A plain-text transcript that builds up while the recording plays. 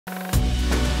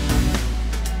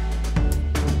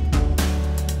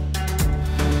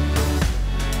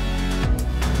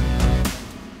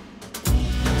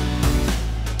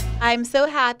I'm so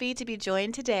happy to be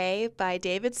joined today by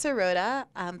David Sirota,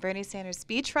 Bernie Sanders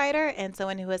speechwriter, and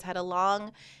someone who has had a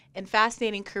long and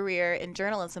fascinating career in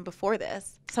journalism before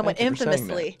this, somewhat Thank you for saying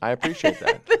infamously. that. I appreciate that.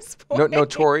 At this point.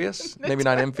 Notorious, maybe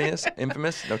not infamous.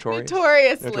 Notorious.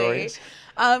 Notoriously.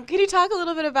 Can you talk a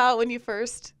little bit about when you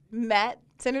first met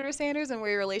Senator Sanders and where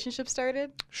your relationship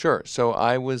started? Sure. So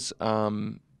I was,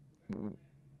 oh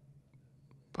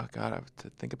God, I have to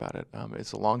think about it.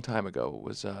 It's a long time ago.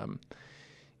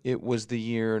 It was the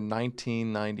year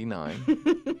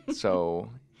 1999. So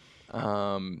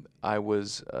I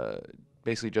was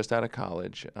basically just out of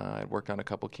college. I'd worked on a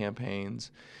couple campaigns,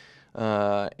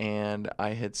 and I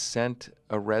had sent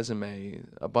a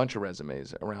bunch of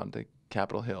resumes around to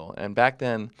Capitol Hill. And back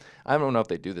then, I don't know if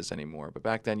they do this anymore, but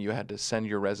back then you had to send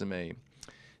your resume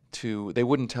they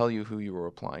wouldn't tell you who you were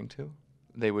applying to.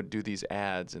 They would do these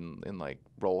ads in like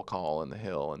roll call in the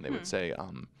Hill, and they would say,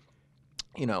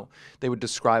 they would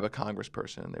describe a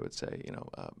congressperson, and they would say,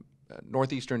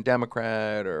 Northeastern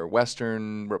Democrat or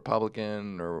Western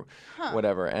Republican or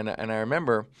whatever. And I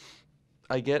remember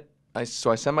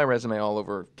so I send my resume all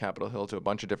over Capitol Hill to a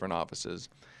bunch of different offices,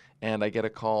 and I get a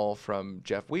call from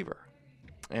Jeff Weaver.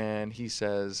 And he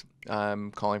says,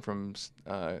 I'm calling from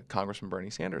Congressman Bernie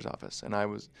Sanders' office. And I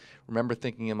remember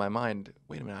thinking in my mind,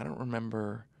 wait a minute, I don't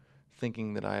remember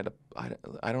thinking that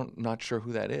not sure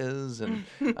who that is. And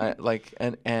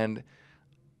and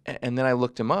then I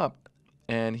looked him up,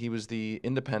 and he was the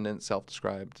independent,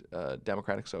 self-described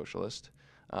Democratic Socialist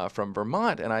from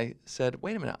Vermont. And I said,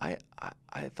 wait a minute, I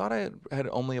thought I had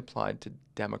only applied to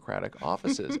Democratic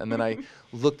offices. And then I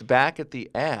looked back at the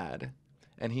ad,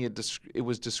 and it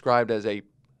was described as a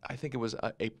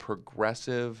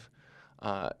progressive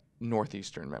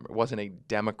Northeastern member. It wasn't a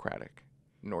Democratic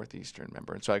Northeastern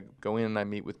member. And so I go in and I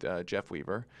meet with Jeff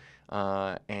Weaver.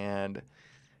 And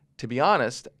to be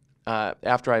honest,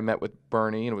 after I met with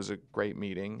Bernie, and it was a great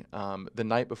meeting, the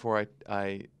night before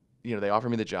they offered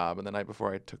me the job, and the night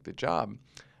before I took the job,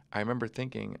 I remember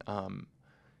thinking,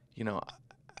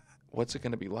 what's it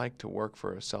going to be like to work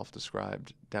for a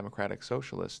self-described Democratic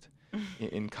Socialist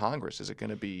in Congress? Is it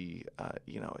going to be,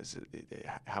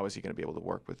 how is he going to be able to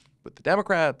work with the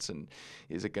Democrats? And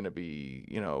is it going to be,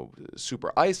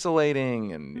 super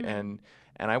isolating? And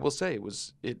I will say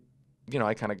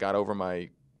I kind of got over my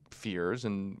fears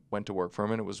and went to work for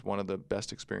him, and it was one of the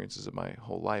best experiences of my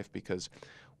whole life, because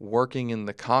working in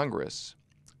the Congress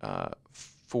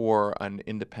for an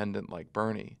independent like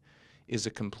Bernie is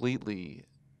a completely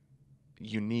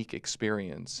unique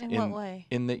experience. In what way?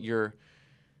 In that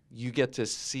you get to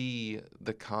see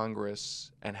the Congress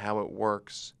and how it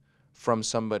works from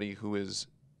somebody who is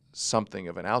something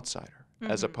of an outsider,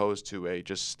 as opposed to a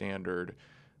just standard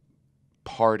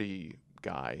party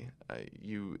guy.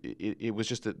 It was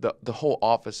just the whole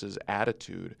office's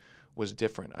attitude was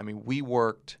different. I mean,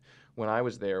 when I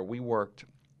was there, we worked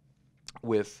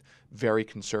with very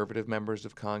conservative members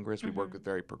of Congress. We worked with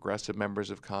very progressive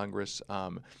members of Congress.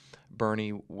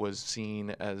 Bernie was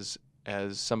seen as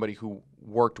somebody who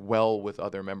worked well with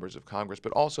other members of Congress,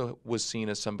 but also was seen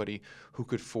as somebody who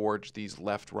could forge these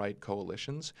left-right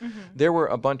coalitions. There were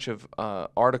a bunch of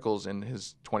articles in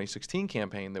his 2016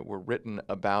 campaign that were written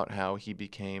about how he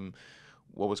became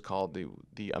what was called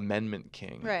the Amendment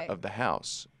King of the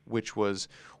House, which was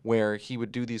where he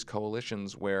would do these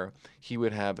coalitions where he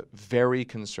would have very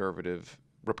conservative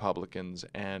Republicans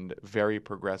and very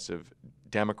progressive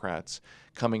Democrats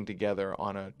coming together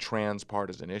on a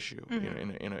transpartisan issue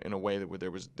in a way that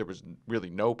there was really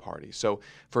no party. So,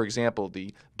 for example,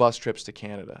 the bus trips to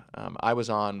Canada. I was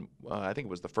on I think it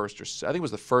was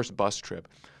the first bus trip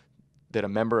that a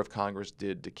member of Congress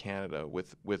did to Canada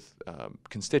with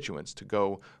constituents to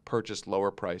go purchase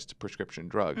lower-priced prescription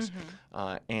drugs.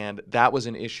 And that was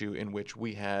an issue in which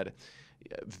we had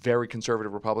very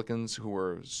conservative Republicans who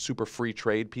were super free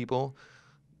trade people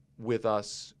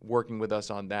working with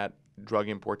us on that drug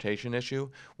importation issue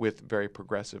with very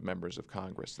progressive members of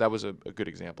Congress. That was a good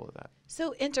example of that.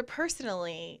 So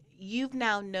interpersonally, you've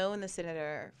now known the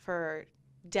senator for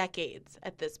decades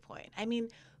at this point. I mean,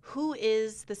 who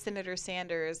is the Senator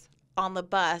Sanders on the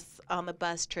bus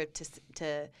trip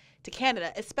to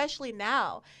Canada, especially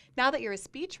now that you're a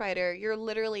speechwriter, you're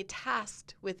literally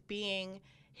tasked with being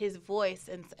his voice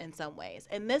in some ways.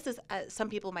 And this is, some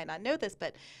people might not know this,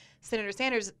 but Senator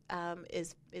Sanders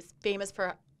is famous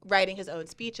for writing his own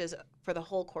speeches for the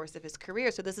whole course of his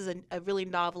career. So this is a really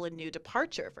novel and new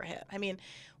departure for him. I mean,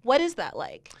 what is that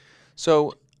like?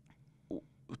 So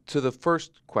to the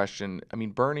first question, I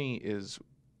mean, Bernie is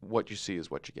what you see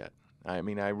is what you get. I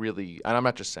mean, and I'm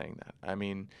not just saying that. I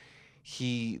mean,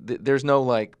 there's no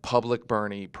like public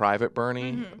Bernie, private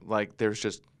Bernie. Like there's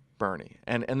just Bernie.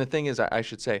 And the thing is, I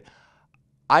should say,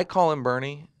 I call him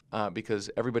Bernie because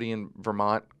everybody in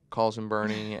Vermont calls him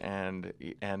Bernie, and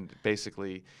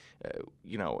basically,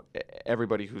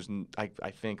 everybody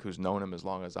I think who's known him as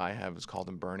long as I have has called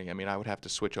him Bernie. I mean, I would have to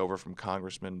switch over from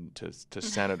congressman to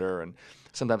senator, and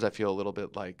sometimes I feel a little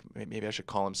bit like maybe I should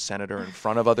call him senator in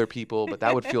front of other people, but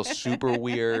that would feel super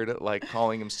weird. Like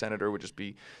calling him senator would just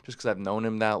be just because I've known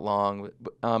him that long.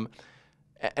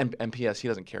 And P.S. he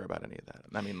doesn't care about any of that.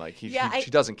 I mean, like he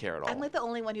doesn't care at all. I'm like the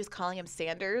only one who's calling him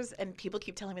Sanders, and people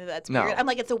keep telling me that that's No. weird. I'm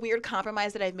like, it's a weird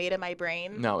compromise that I've made in my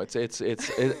brain. No, I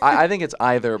think it's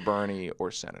either Bernie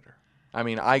or senator. I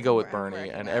mean, I go with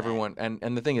Bernie, and everyone,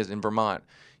 and the thing is, in Vermont,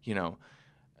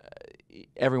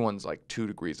 everyone's like 2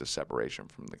 degrees of separation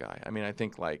from the guy. I mean, I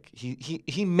think like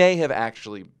he may have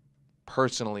actually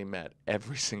personally met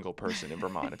every single person in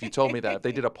Vermont. If you told me that, if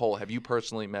they did a poll, have you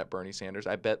personally met Bernie Sanders?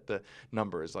 I bet the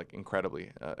number is like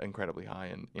incredibly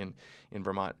high in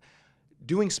Vermont.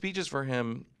 Doing speeches for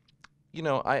him,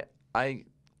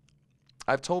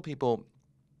 I've told people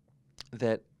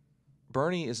that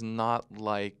Bernie is not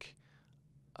like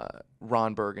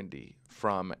Ron Burgundy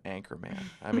from Anchorman.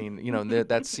 I mean,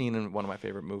 that scene in one of my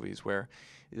favorite movies where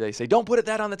they say, "Don't put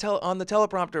that on the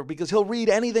teleprompter because he'll read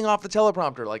anything off the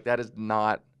teleprompter." Like, that is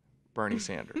not Bernie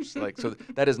Sanders. Like, so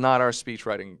that is not our speech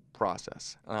writing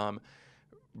process.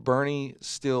 Bernie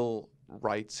still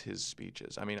writes his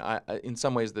speeches. I mean, in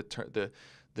some ways the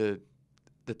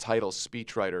title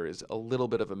speechwriter is a little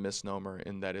bit of a misnomer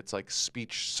in that it's like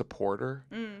speech supporter,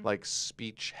 like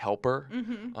speech helper.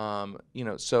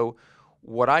 Mm-hmm. So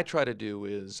what I try to do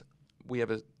is, we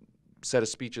have a set of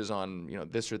speeches on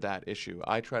this or that issue.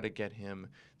 I try to get him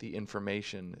the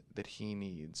information that he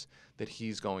needs, that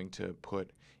he's going to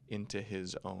put into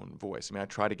his own voice. I mean, I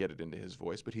try to get it into his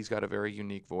voice, but he's got a very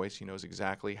unique voice. He knows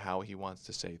exactly how he wants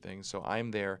to say things. So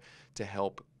I'm there to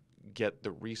help get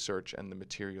the research and the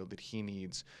material that he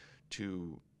needs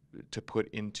to put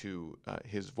into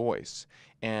his voice.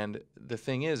 And the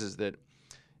thing is that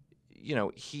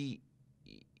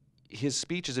his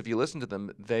speeches, if you listen to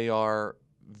them, they are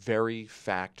very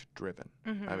fact driven.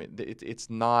 Mm-hmm. I mean, it's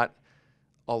not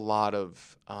a lot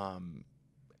of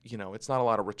it's not a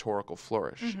lot of rhetorical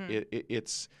flourish. Mm-hmm.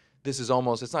 It's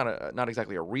not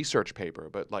exactly a research paper,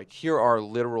 but like, here are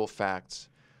literal facts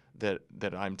that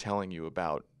I'm telling you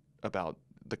about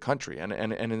the country, and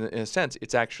in a sense,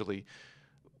 it's actually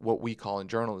what we call in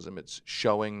journalism, it's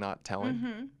showing, not telling.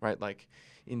 Mm-hmm. Right? Like,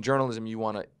 in journalism, you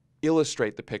want to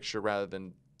illustrate the picture rather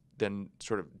than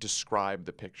sort of describe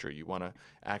the picture. You want to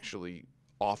actually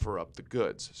offer up the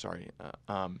goods.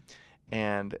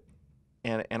 And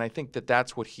I think that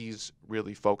that's what he's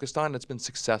really focused on. It's been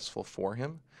successful for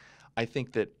him. I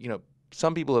think that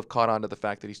some people have caught on to the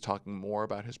fact that he's talking more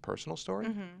about his personal story,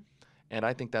 Mm-hmm. and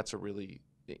I think that's a really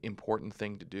important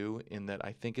thing to do. In that,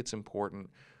 I think it's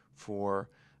important for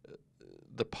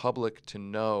the public to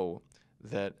know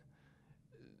that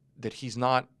he's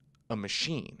not a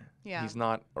machine. Yeah. He's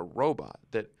not a robot.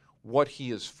 That what he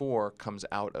is for comes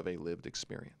out of a lived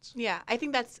experience. Yeah, I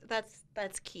think that's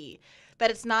key.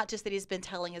 That it's not just that he's been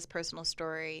telling his personal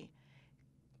story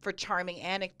for charming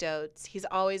anecdotes. He's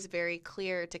always very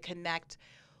clear to connect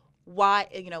why,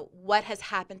 what has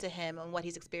happened to him and what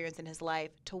he's experienced in his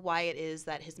life to why it is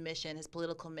that his mission, his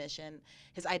political mission,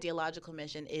 his ideological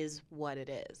mission is what it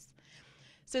is.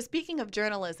 So speaking of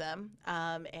journalism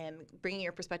and bringing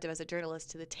your perspective as a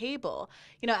journalist to the table,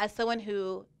 as someone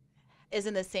who is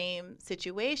in the same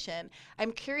situation,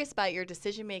 I'm curious about your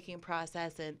decision-making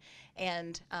process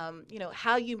and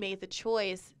how you made the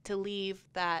choice to leave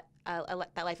that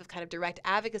life of kind of direct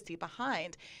advocacy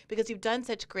behind, because you've done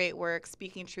such great work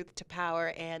speaking truth to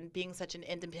power and being such an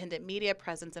independent media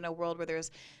presence in a world where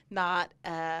there's not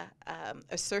a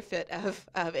surfeit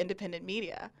of independent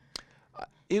media.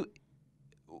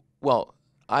 Well,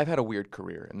 I've had a weird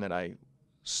career in that I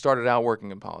started out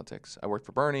working in politics. I worked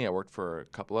for Bernie. I worked for a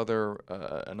couple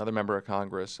another member of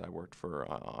Congress. I worked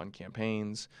for on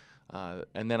campaigns,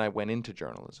 and then I went into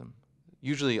journalism.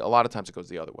 Usually, a lot of times it goes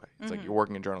the other way. It's like you're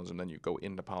working in journalism, then you go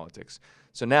into politics.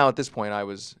 So now at this point, I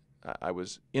was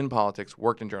in politics,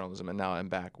 worked in journalism, and now I'm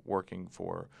back working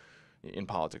in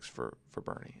politics for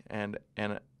Bernie. And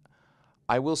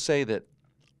I will say that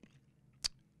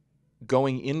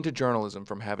going into journalism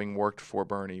from having worked for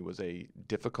Bernie was a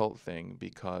difficult thing,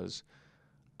 because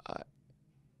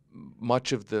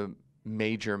much of the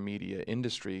major media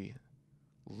industry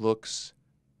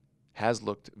has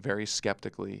looked very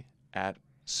skeptically at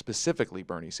specifically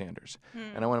Bernie Sanders.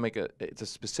 And I want to make it's a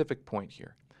specific point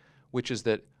here, which is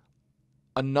that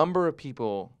a number of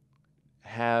people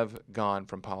have gone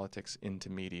from politics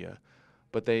into media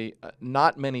but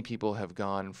not many people have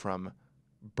gone from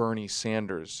Bernie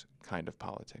Sanders kind of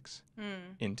politics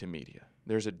into media.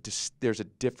 There's a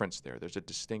difference there. There's a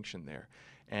distinction there,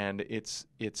 and it's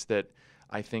that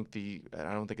I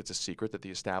don't think it's a secret that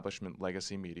the establishment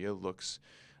legacy media looks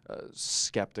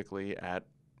skeptically at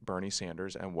Bernie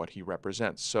Sanders and what he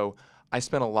represents. So I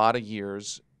spent a lot of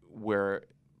years where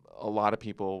a lot of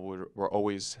people were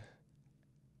always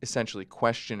essentially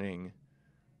questioning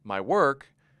my work,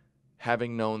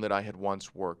 having known that I had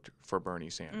once worked for Bernie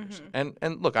Sanders. And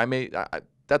look,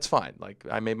 that's fine. Like,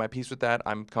 I made my peace with that.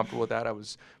 I'm comfortable with that. I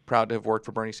was proud to have worked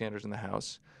for Bernie Sanders in the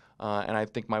House, and I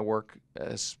think my work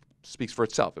speaks for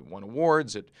itself. It won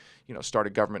awards. It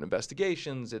started government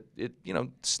investigations. It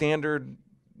standard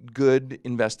good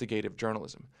investigative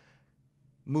journalism.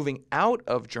 Moving out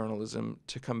of journalism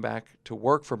to come back to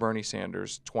work for Bernie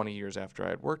Sanders 20 years after I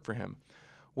had worked for him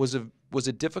was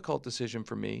a difficult decision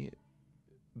for me,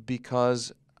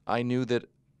 because I knew that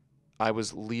I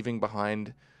was leaving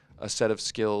behind a set of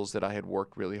skills that I had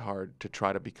worked really hard to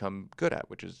try to become good at,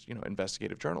 which is,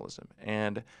 investigative journalism.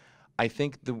 And I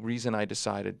think the reason I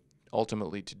decided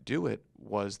ultimately to do it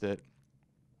was that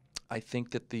I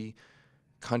think that the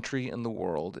country and the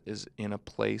world is in a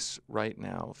place right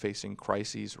now, facing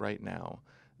crises right now,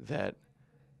 that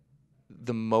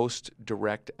the most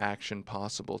direct action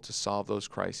possible to solve those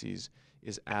crises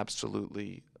is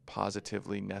absolutely,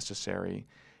 positively necessary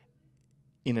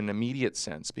in an immediate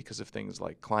sense because of things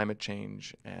like climate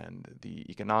change and the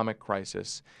economic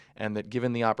crisis, and that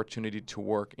given the opportunity to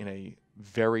work in a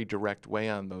very direct way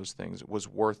on those things was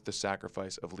worth the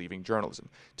sacrifice of leaving journalism.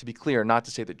 To be clear, not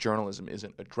to say that journalism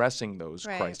isn't addressing those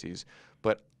crises,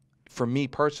 but for me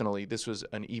personally, this was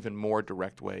an even more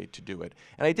direct way to do it.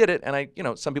 And I did it,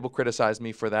 and some people criticized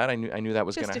me for that. I knew that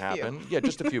was going to happen. Yeah,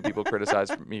 just a few people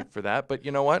criticized me for that. But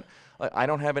you know what? I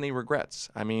don't have any regrets.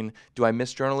 I mean, do I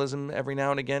miss journalism every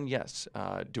now and again? Yes.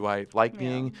 Do I like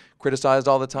being criticized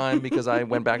all the time because I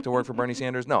went back to work for Bernie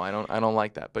Sanders? No, I don't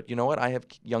like that. But you know what? I have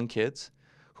young kids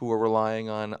who are relying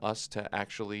on us to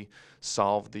actually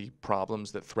solve the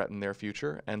problems that threaten their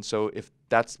future. And so if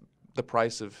that's the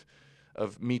price of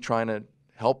me trying to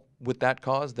help with that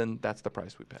cause, then that's the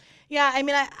price we pay. Yeah, I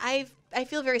mean, I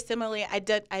feel very similarly. I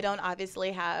don't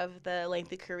obviously have the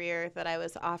lengthy career that I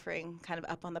was offering kind of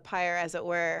up on the pyre, as it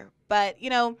were. But,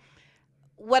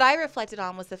 what I reflected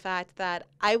on was the fact that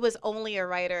I was only a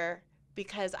writer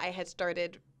because I had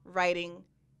started writing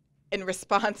in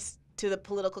response to the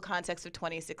political context of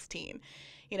 2016.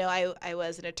 I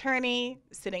was an attorney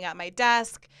sitting at my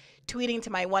desk, tweeting to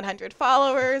my 100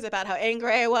 followers about how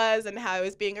angry I was and how I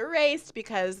was being erased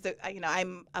because,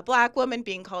 I'm a black woman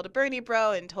being called a Bernie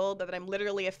bro and told that I'm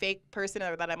literally a fake person,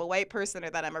 or that I'm a white person, or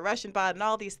that I'm a Russian bot, and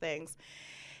all these things.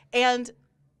 And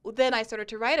then I started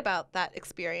to write about that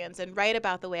experience and write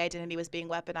about the way identity was being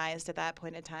weaponized at that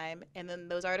point in time. And then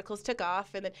those articles took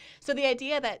off. And then, so the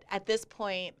idea that at this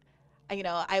point,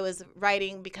 I was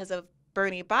writing because of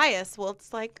Bernie bias, well,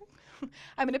 it's like,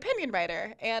 I'm an opinion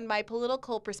writer, and my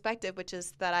political perspective, which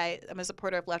is that I'm a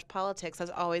supporter of left politics, has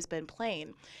always been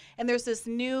plain. And there's this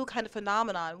new kind of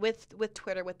phenomenon with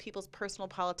Twitter, with people's personal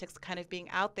politics kind of being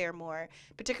out there more,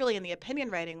 particularly in the opinion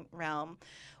writing realm,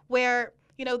 where,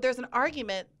 there's an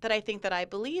argument that I think that I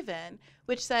believe in,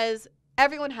 which says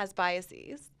everyone has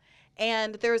biases,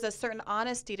 and there's a certain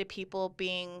honesty to people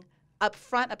being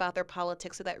upfront about their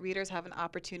politics so that readers have an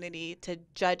opportunity to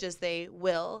judge as they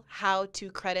will how to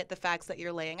credit the facts that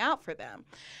you're laying out for them.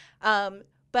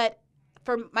 But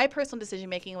for my personal decision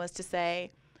making was to say,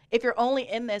 if you're only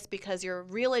in this because your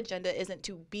real agenda isn't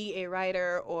to be a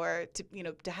writer or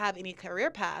to have any career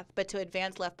path, but to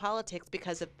advance left politics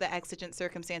because of the exigent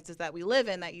circumstances that we live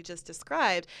in that you just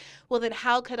described, well, then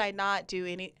how could I not do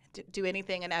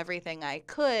anything and everything I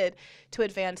could to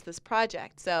advance this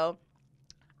project? So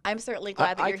I'm certainly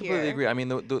glad that you're here. I completely agree. I mean,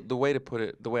 the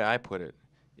way I put it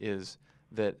is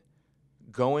that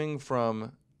going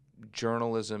from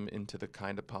journalism into the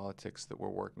kind of politics that we're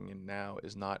working in now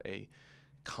is not a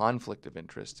conflict of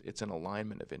interest, it's an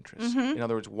alignment of interest. Mm-hmm. In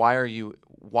other words,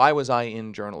 why was I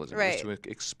in journalism? Right. It was to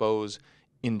expose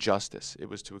injustice. It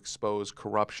was to expose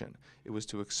corruption. It was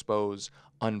to expose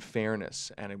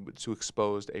unfairness, and it was to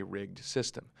expose a rigged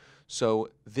system. So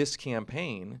this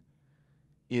campaign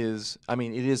is,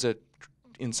 it is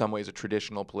in some ways a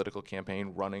traditional political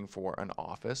campaign running for an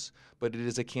office, but it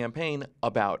is a campaign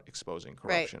about exposing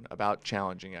corruption, about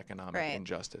challenging economic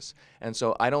injustice. And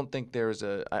so I don't think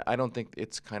I don't think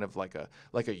it's kind of like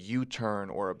a U-turn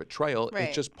or a betrayal. Right.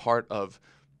 It's just part of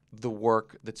the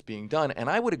work that's being done. And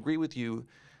I would agree with you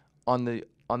on the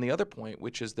other point,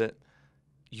 which is that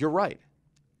you're right.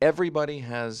 Everybody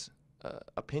has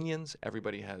opinions.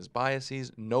 Everybody has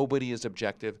biases. Nobody is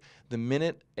objective. The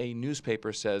minute a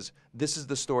newspaper says, this is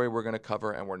the story we're going to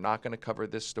cover and we're not going to cover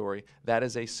this story, that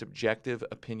is a subjective,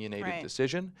 opinionated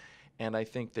decision. And I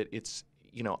think that it's,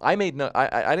 I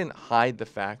didn't hide the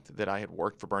fact that I had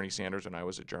worked for Bernie Sanders when I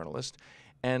was a journalist.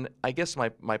 And I guess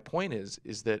my point is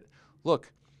that,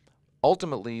 look,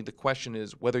 ultimately, the question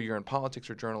is whether you're in politics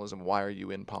or journalism, why are you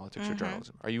in politics or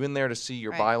journalism? Are you in there to see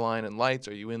your byline and lights?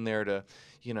 Are you in there to,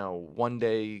 one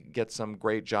day get some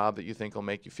great job that you think will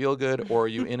make you feel good? Or are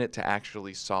you in it to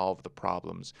actually solve the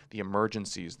problems, the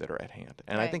emergencies that are at hand?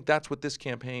 And I think that's what this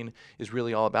campaign is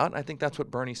really all about. And I think that's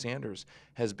what Bernie Sanders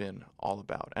has been all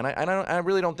about. And I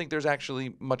really don't think there's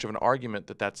actually much of an argument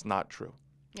that that's not true.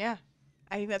 Yeah.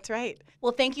 I think that's right.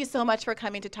 Well, thank you so much for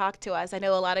coming to talk to us. I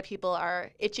know a lot of people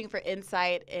are itching for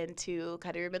insight into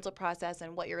kind of your mental process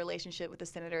and what your relationship with the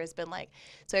senator has been like.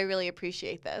 So I really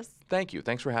appreciate this. Thank you.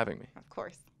 Thanks for having me. Of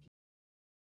course.